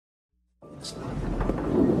Just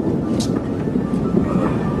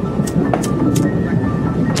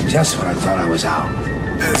when I thought I was out,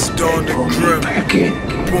 Sdongrimm, back in.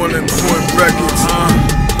 Boiling Point Records.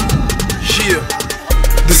 Yeah.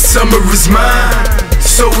 The summer is mine,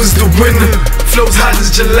 so is the winter. Flows hot as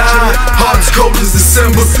July, hearts cold as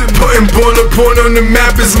December. Putting Point on the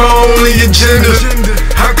map is my only agenda.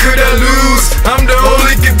 How could I lose? I'm the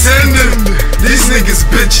only contender. These niggas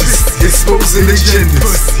bitches, exposing their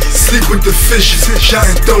genders. Sleep with the fishes, shot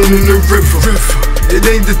and thrown in the river. It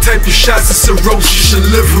ain't the type of shots, it's a roast you should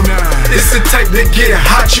live with. It's the type that get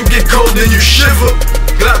hot, you get cold and you shiver.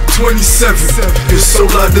 Glock 27, your soul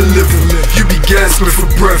I deliver. You be gasping for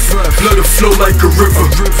breath, blood will flow like a river.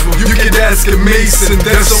 You can ask a Mason,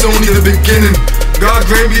 that's only the beginning. God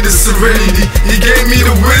gave me the serenity, He gave me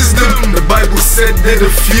the wisdom. The Bible said that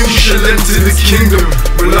a few shall enter the kingdom.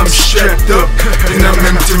 Well, I'm strapped up and I'm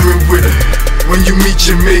entering with it. When you meet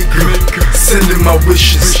your maker, send him my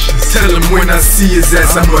wishes. Tell him when I see his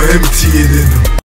ass, I'ma empty it in him.